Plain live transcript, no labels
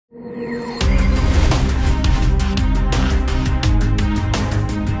Hello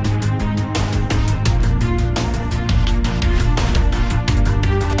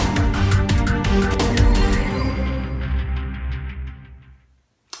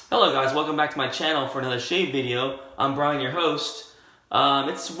guys, welcome back to my channel for another shave video. I'm Brian, your host.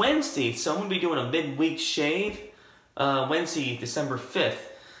 It's Wednesday, so I'm going to be doing a midweek shave, Wednesday, December 5th.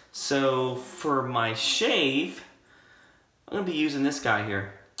 So for my shave, I'm going to be using this guy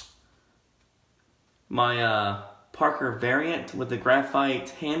here. My Parker variant with the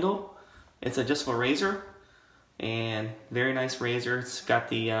graphite handle. It's an adjustable razor, and very nice razor. It's got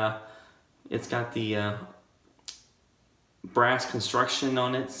the brass construction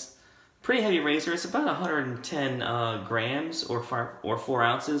on it. It's pretty heavy razor. It's about 110 grams or 4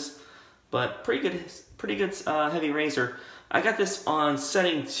 ounces, but pretty good heavy razor. I got this on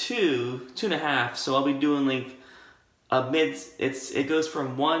setting 2.5, so I'll be doing like a mid. It goes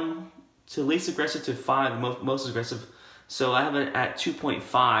from 1 to least aggressive to 5, most aggressive. So I have it at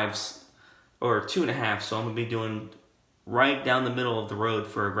 2.5 or 2.5. So I'm gonna be doing right down the middle of the road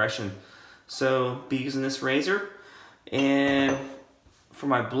for aggression. So be using this razor. And for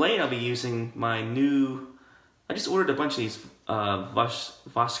my blade, I'll be using my new, I just ordered a bunch of these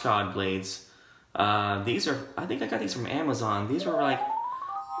Voskhod blades. These are, I think I got these from Amazon. These were like,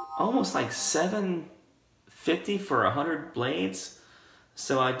 almost like $7.50 for 100 blades.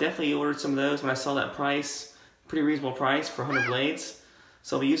 So I definitely ordered some of those when I saw that price. Pretty reasonable price for 100 blades.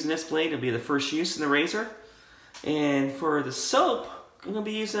 So I'll be using this blade. It'll be the first use in the razor. And for the soap, I'm going to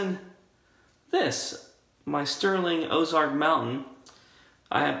be using this. My Stirling Ozark Mountain.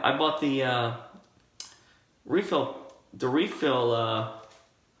 I bought the refill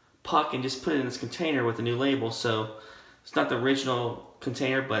puck and just put it in this container with the new label. So it's not the original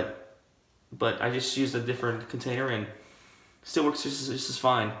container, but I just used a different container and still works just as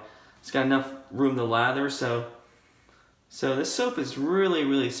fine. It's got enough room to lather. So this soap is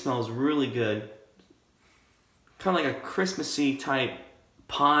really smells really good. Kind of like a Christmassy type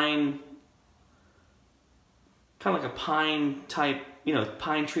pine. Kind of like a pine type,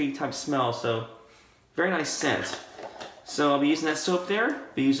 pine tree type smell. So very nice scent. So I'll be using that soap there.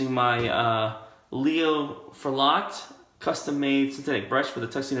 Be using my Frilot custom made synthetic brush with a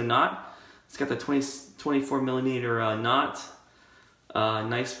tuxedo knot. It's got the 24 millimeter knot.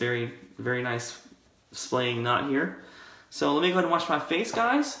 Nice, very nice splaying knot here. So let me go ahead and wash my face,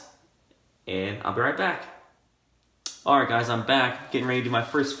 guys, and I'll be right back. All right, guys, I'm back. Getting ready to do my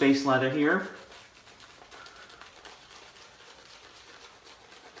first face lather here.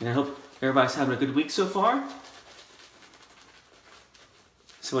 And I hope everybody's having a good week so far.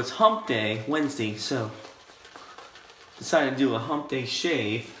 So it's hump day, Wednesday, so decided to do a hump day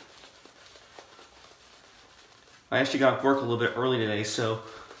shave. I actually got off work a little bit early today, so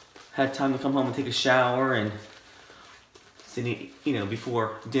had time to come home and take a shower and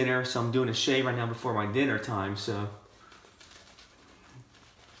before dinner. So I'm doing a shave right now before my dinner time, so.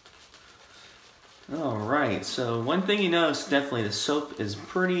 Alright, so one thing you notice, definitely the soap is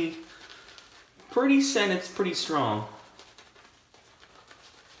pretty scent, it's pretty strong.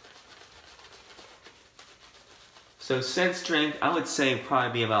 So scent strength, I would say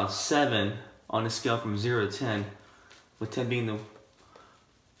probably be about 7 on a scale from 0 to 10. With 10 being the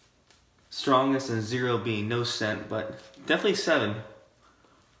strongest and 0 being no scent, but definitely 7.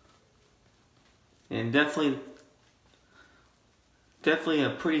 And definitely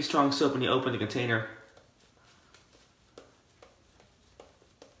a pretty strong soap when you open the container.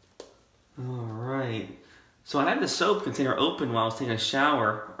 Alright. So I had the soap container open while I was taking a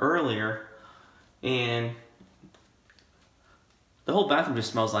shower earlier, and the whole bathroom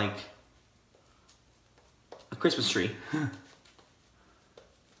just smells like a Christmas tree.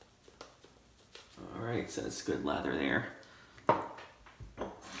 Alright, so that's good lather there.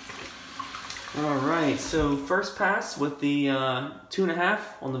 Alright, so first pass with the 2.5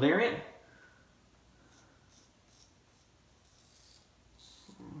 on the variant.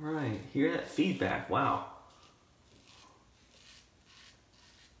 Alright, hear that feedback, wow.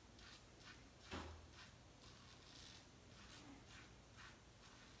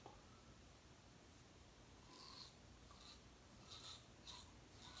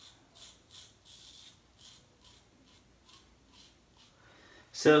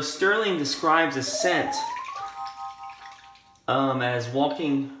 So Stirling describes a scent as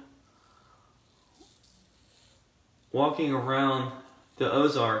walking around the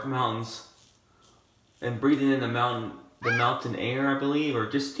Ozark mountains and breathing in the mountain air, I believe, or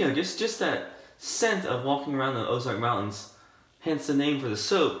just just that scent of walking around the Ozark mountains. Hence the name for the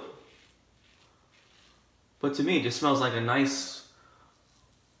soap. But to me, it just smells like a nice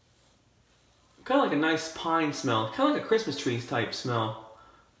kind of like a nice pine smell, kind of like a Christmas tree type smell,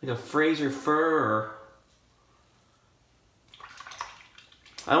 like a Fraser fir. Or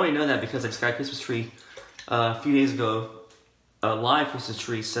I only know that because I just got a Christmas tree a few days ago, a live Christmas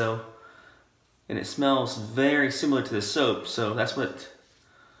tree. So, and it smells very similar to the soap. So that's the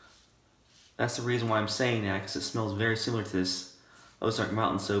reason why I'm saying that, because it smells very similar to this Ozark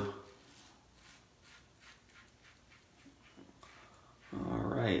Mountain soap.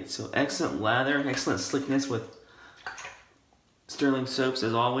 Alright, so excellent lather, excellent slickness with Stirling soaps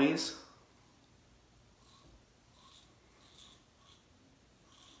as always.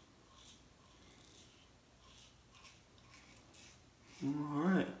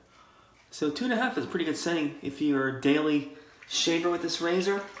 Alright, so 2.5 is a pretty good setting if you're a daily shaver with this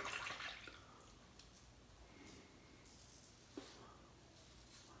razor.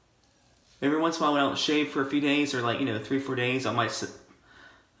 Every once in a while when I don't shave for a few days, or like, 3-4 days, I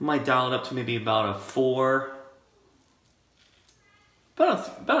might dial it up to maybe about a 4.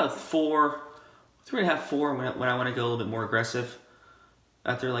 About a 4, 3.5, 4 when I want to go a little bit more aggressive.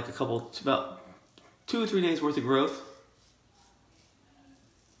 After like about 2 or 3 days worth of growth.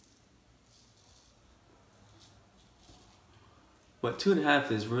 But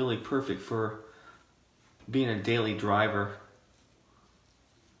 2.5 is really perfect for being a daily driver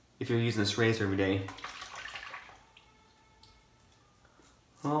if you're using this razor every day.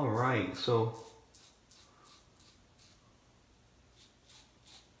 Alright, so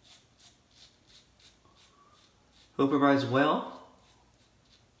hope everybody's well.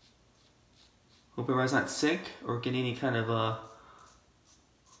 Hope everybody's not sick or getting any kind of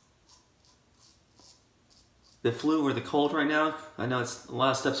the flu or the cold right now. I know it's a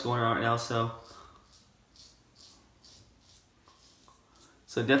lot of stuff's going on right now, so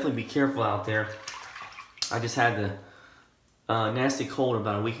definitely be careful out there. I just had the nasty cold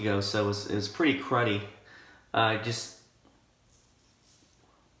about a week ago, so it was pretty cruddy. I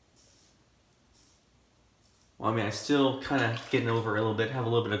still kind of getting over it a little bit, have a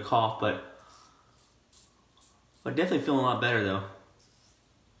little bit of cough, but definitely feeling a lot better though.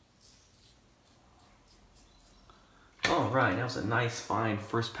 Alright, that was a nice, fine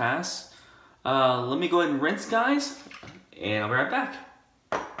first pass. Let me go ahead and rinse, guys, and I'll be right back.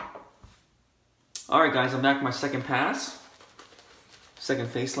 Alright guys, I'm back with my second pass. Second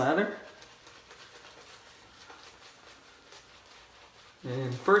face lather.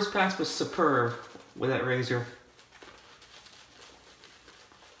 And first pass was superb with that razor.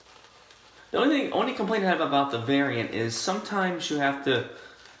 The only complaint I have about the variant is sometimes you have to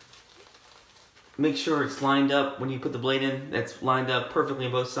make sure it's lined up when you put the blade in. That's lined up perfectly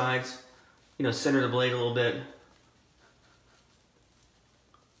on both sides. Center the blade a little bit.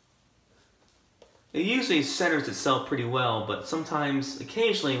 It usually centers itself pretty well, but sometimes,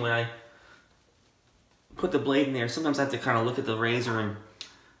 occasionally when I put the blade in there, sometimes I have to kind of look at the razor and,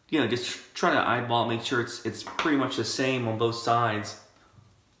 just try to eyeball, make sure it's pretty much the same on both sides.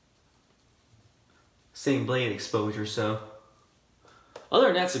 Same blade exposure, so. Other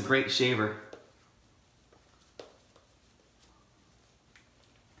than that, it's a great shaver.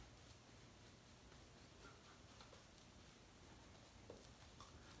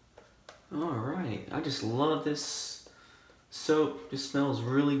 Alright, I just love this soap. This smells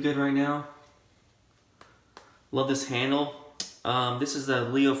really good right now. Love this handle. This is the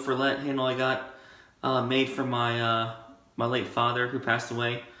Leo Frilot handle I got made for my my late father who passed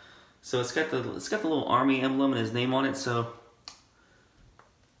away. So it's got the little army emblem and his name on it, so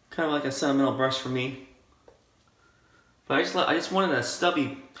kind of like a sentimental brush for me. But I just wanted a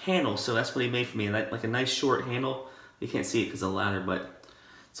stubby handle, so that's what he made for me. Like a nice short handle. You can't see it because of the lather, but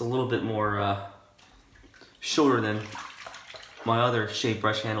it's a little bit more shorter than my other shave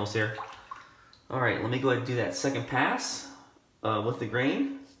brush handles here. Alright, let me go ahead and do that second pass with the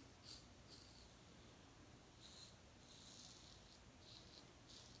grain.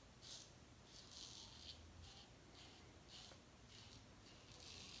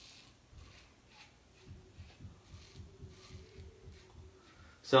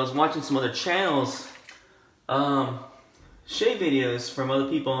 So I was watching some other channels, shave videos from other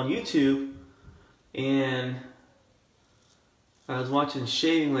people on YouTube, and I was watching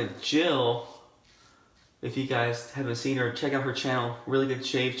Shaving with Jill. If you guys haven't seen her, check out her channel. Really good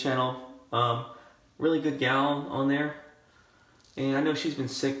shave channel. Really good gal on there. And I know she's been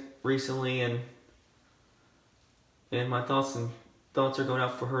sick recently, and my thoughts are going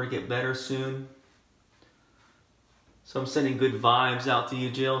out for her to get better soon. So I'm sending good vibes out to you,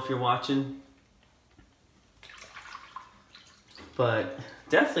 Jill, if you're watching. But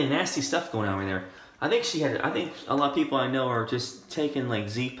definitely nasty stuff going on right there. I think a lot of people I know are just taking like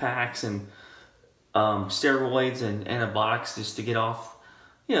Z-Packs and steroids and antibiotics just to get off,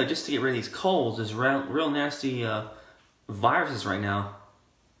 you know, just to get rid of these colds. There's real nasty viruses right now.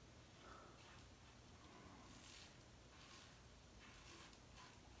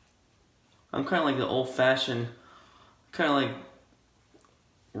 I'm kind of like the old-fashioned, kind of like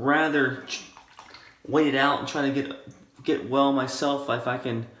rather wait it out and try to get well myself if I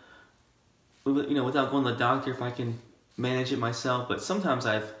can, you know, without going to the doctor, if I can manage it myself. But sometimes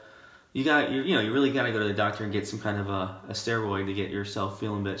you really got to go to the doctor and get some kind of a steroid to get yourself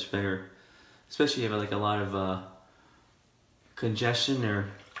feeling much better, especially if you have like a lot of congestion, or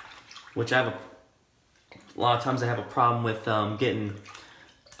which I have a lot of times I have a problem with getting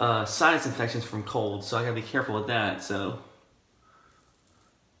sinus infections from colds, so I gotta be careful with that. So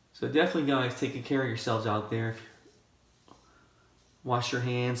definitely, guys, take good care of yourselves out there. Wash your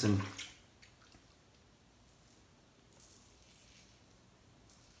hands, and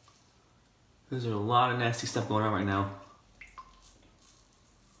there's a lot of nasty stuff going on right now.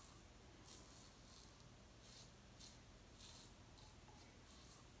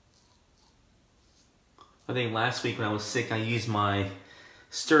 I think last week when I was sick, I used my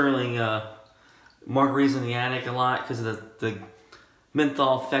Stirling margaritas in the attic a lot because of the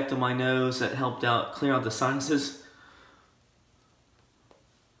menthol effect on my nose that helped out clear out the sinuses.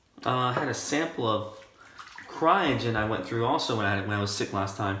 I had a sample of Cryogen I went through also when I was sick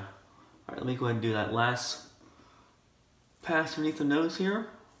last time. All right, let me go ahead and do that last pass underneath the nose here.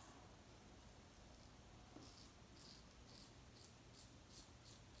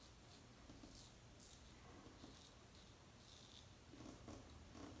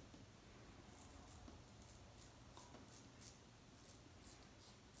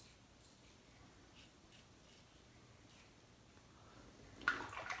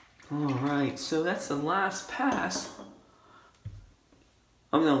 Alright, so that's the last pass.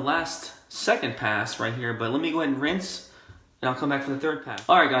 I'm the last second pass right here, but let me go ahead and rinse, and I'll come back for the third pass.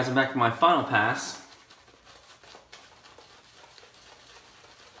 Alright guys, I'm back for my final pass.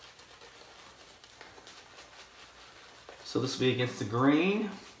 So this will be against the grain,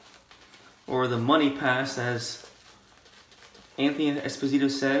 or the money pass, as Anthony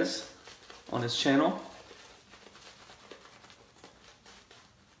Espositio says on his channel.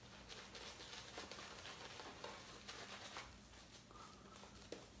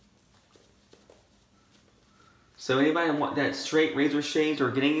 So anybody want that straight razor shaves or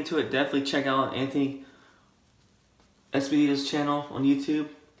getting into it, definitely check out Anthony Esposito's channel on YouTube.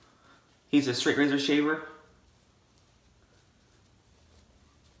 He's a straight razor shaver.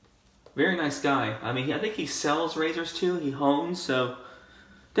 Very nice guy. I mean, I think he sells razors too. He hones, so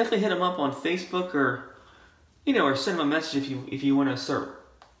definitely hit him up on Facebook, or you know, or send him a message if you want to start.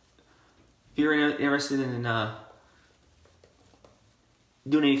 If you're interested in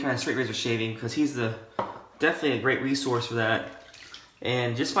doing any kind of straight razor shaving, because he's definitely a great resource for that.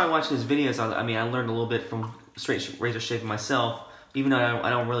 And just by watching his videos, I mean, I learned a little bit from straight razor shaving myself, even though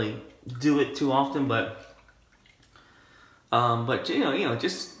I don't really do it too often. But you know,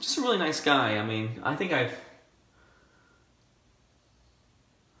 just a really nice guy. I mean, I think I've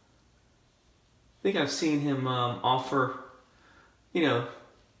seen him offer, you know,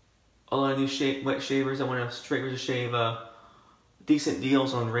 a lot of new wet shavers that want to straight razor shave decent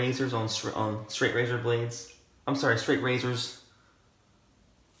deals on razors, on straight razor blades. I'm sorry, straight razors.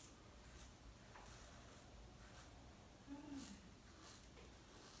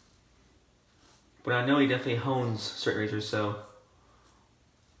 But I know he definitely hones straight razors, so.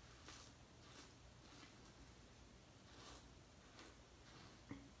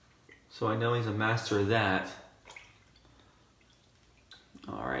 So I know he's a master of that.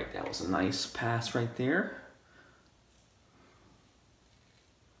 All right, that was a nice pass right there.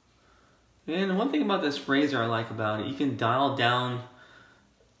 And one thing about this razor I like about it, you can dial down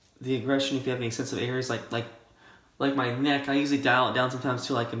the aggression if you have any sensitive areas, like my neck. I usually dial it down sometimes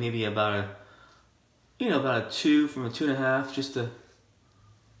to like maybe about a 2 from a 2.5,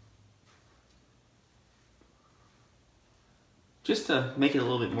 just to make it a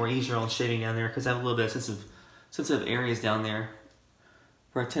little bit more easier on shaving down there, because I have a little bit of sensitive areas down there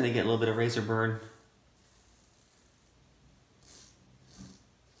where I tend to get a little bit of razor burn.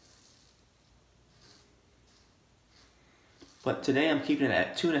 But today I'm keeping it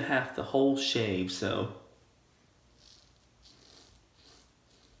at 2.5 the whole shave, so.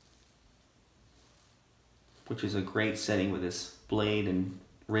 Which is a great setting with this blade and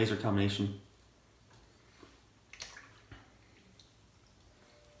razor combination.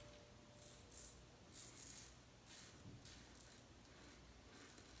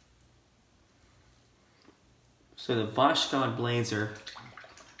 So the Voskhod blades are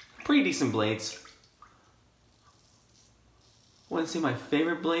pretty decent blades. wouldn't say my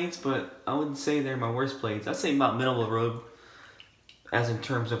favorite blades, but I wouldn't say they're my worst blades. I'd say about middle of the road as in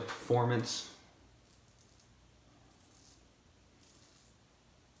terms of performance.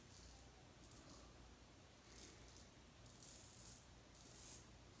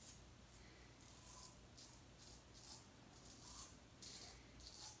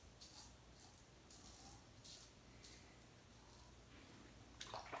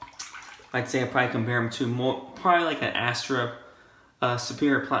 I'd say I probably compare them to probably like an Astra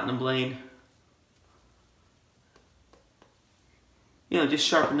Superior Platinum blade. You know, just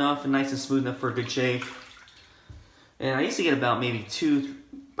sharp enough and nice and smooth enough for a good shave. And I used to get about maybe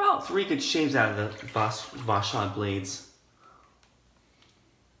about 3 good shaves out of the Voskhod blades.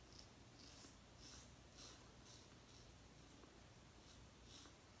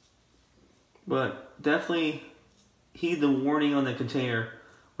 But definitely heed the warning on the container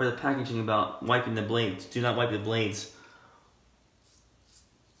or the packaging about wiping the blades. Do not wipe the blades,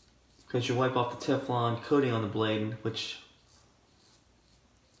 because you wipe off the Teflon coating on the blade, which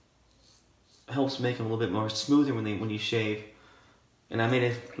helps make them a little bit more smoother when you shave. And I made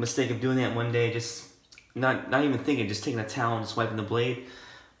a mistake of doing that one day, just not even thinking, just taking a towel and just wiping the blade.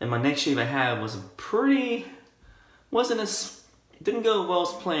 And my next shave I had was didn't go well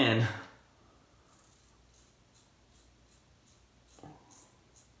as planned.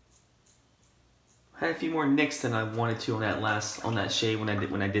 I had a few more nicks than I wanted to on that shave when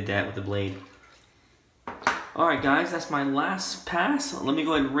I did that with the blade. All right, guys, that's my last pass. Let me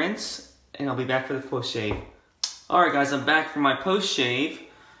go ahead and rinse, and I'll be back for the post shave. All right, guys, I'm back for my post shave,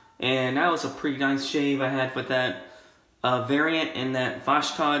 and that was a pretty nice shave I had with that variant and that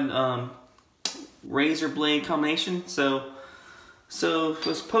Voskhod razor blade combination. So for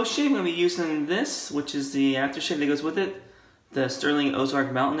this post shave, I'm gonna be using this, which is the aftershave that goes with it, the Stirling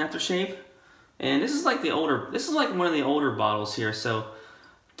Ozark Mountain aftershave. And this is like one of the older bottles here, so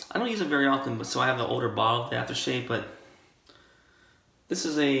I don't use it very often, but so I have the older bottle of the aftershave. But this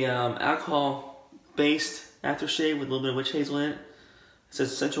is a alcohol-based aftershave with a little bit of witch hazel in it. It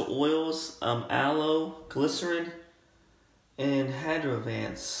says essential oils, aloe, glycerin, and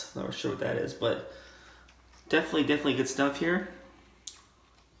hadrovance. Not sure what that is, but definitely good stuff here.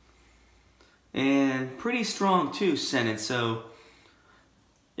 And pretty strong too, scented. So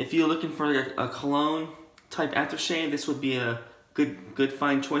if you're looking for a cologne type aftershave, this would be a good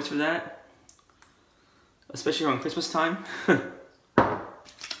fine choice for that, especially around Christmas time.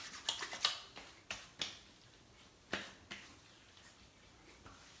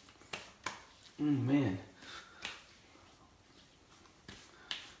 Man.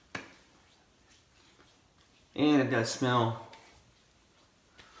 And it does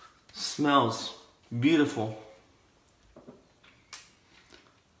smells beautiful.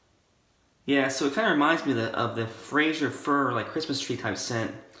 Yeah, so it kind of reminds me of the Fraser Fir, like Christmas tree type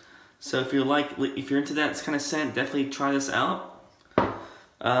scent. So if you're into that kind of scent, definitely try this out.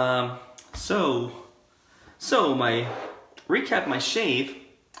 So my recap, my shave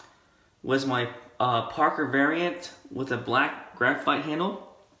was my Parker variant with a black graphite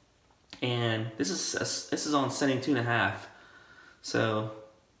handle, and this is on setting 2.5. So I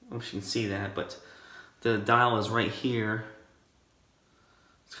don't know if you can see that, but the dial is right here.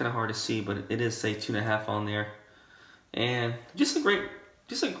 It's kind of hard to see, but it is say 2.5 on there, and just a great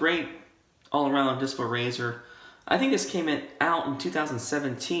all-around disposable razor. I think this came out in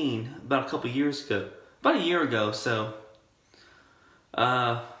 2017, about a year ago. So,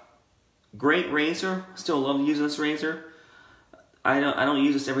 great razor. Still love using this razor. I don't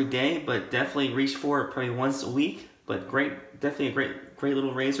use this every day, but definitely reach for it probably once a week. But definitely a great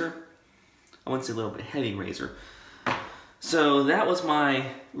little razor. I wouldn't say a little bit heavy razor. So that was my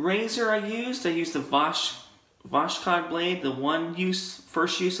razor I used. I used the Voskhod blade, the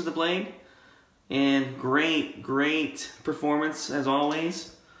first use of the blade. And great performance as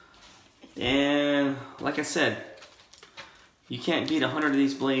always. And like I said, you can't beat 100 of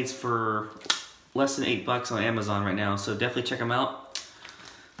these blades for less than $8 on Amazon right now. So definitely check them out.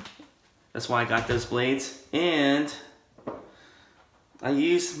 That's why I got those blades. And I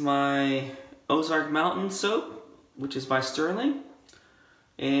used my Ozark Mountain soap, which is by Stirling.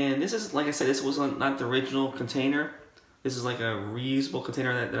 And this is, like I said, this was not the original container. This is like a reusable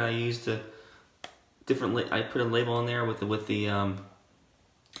container that I used to I put a label on there with the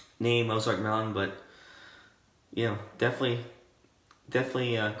name Ozark Mountain, but you know, definitely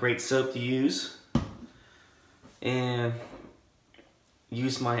a great soap to use. And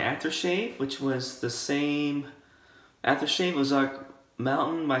used my aftershave, which was the same aftershave Ozark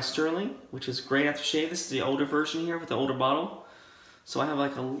Mountain by Stirling, which is great aftershave. This is the older version here with the older bottle. So I have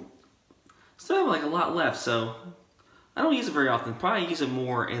still have a lot left. So I don't use it very often. Probably use it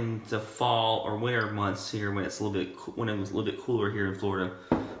more in the fall or winter months here when it's a little bit when it was a little bit cooler here in Florida,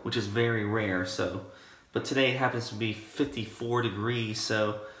 which is very rare. So, but today it happens to be 54 degrees.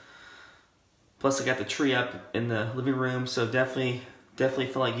 So, plus I got the tree up in the living room. So definitely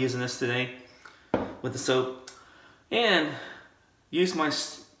feel like using this today with the soap, and use my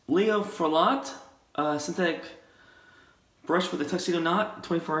Leo Frilot synthetic brush with a tuxedo knot,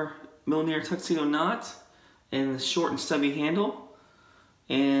 24mm tuxedo knot, and the short and stubby handle.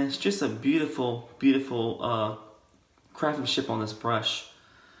 And it's just a beautiful, beautiful craftsmanship on this brush.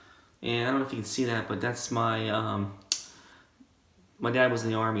 And I don't know if you can see that, but that's my, my dad was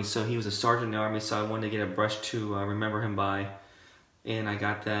in the Army, so he was a sergeant in the Army, so I wanted to get a brush to remember him by. And I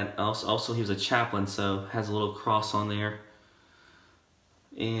got that. Also, he was a chaplain, so has a little cross on there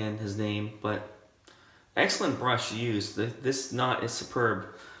and his name. But excellent brush to use. This knot is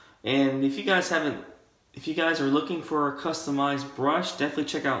superb. And if you guys are looking for a customized brush, definitely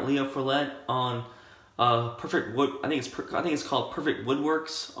check out Leo Frilot on Perfect Wood. I think it's called Perfect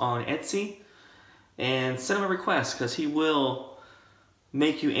Woodworks on Etsy. And send him a request, because he will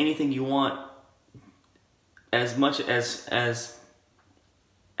make you anything you want, as much as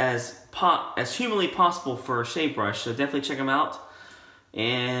humanly possible for a shave brush. So definitely check him out.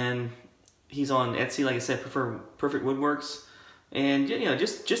 And he's on Etsy, like I said, Perfect Woodworks. And you know,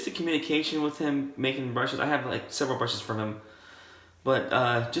 just the communication with him making brushes. I have like several brushes from him,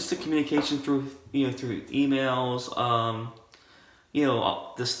 but just the communication through through emails. You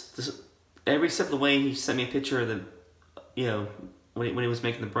know, this every step of the way he sent me a picture of the when he was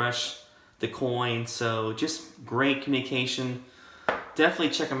making the brush, the coin. So just great communication. Definitely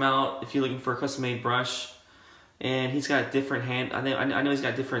check him out if you're looking for a custom-made brush. And he's got different I know he's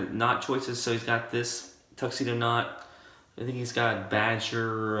got different knot choices. So he's got this tuxedo knot. I think he's got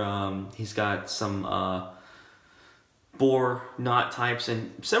badger. He's got some boar knot types,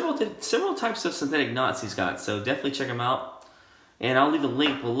 and several types of synthetic knots he's got. So definitely check him out. And I'll leave a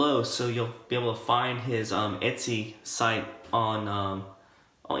link below so you'll be able to find his Etsy site on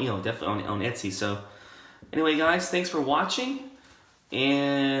definitely on Etsy. So anyway, guys, thanks for watching.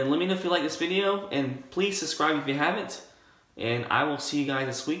 And let me know if you like this video, and please subscribe if you haven't. And I will see you guys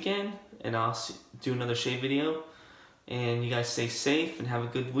this weekend, and I'll do another shave video. And you guys stay safe and have a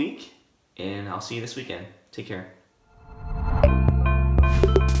good week, and I'll see you this weekend. Take care.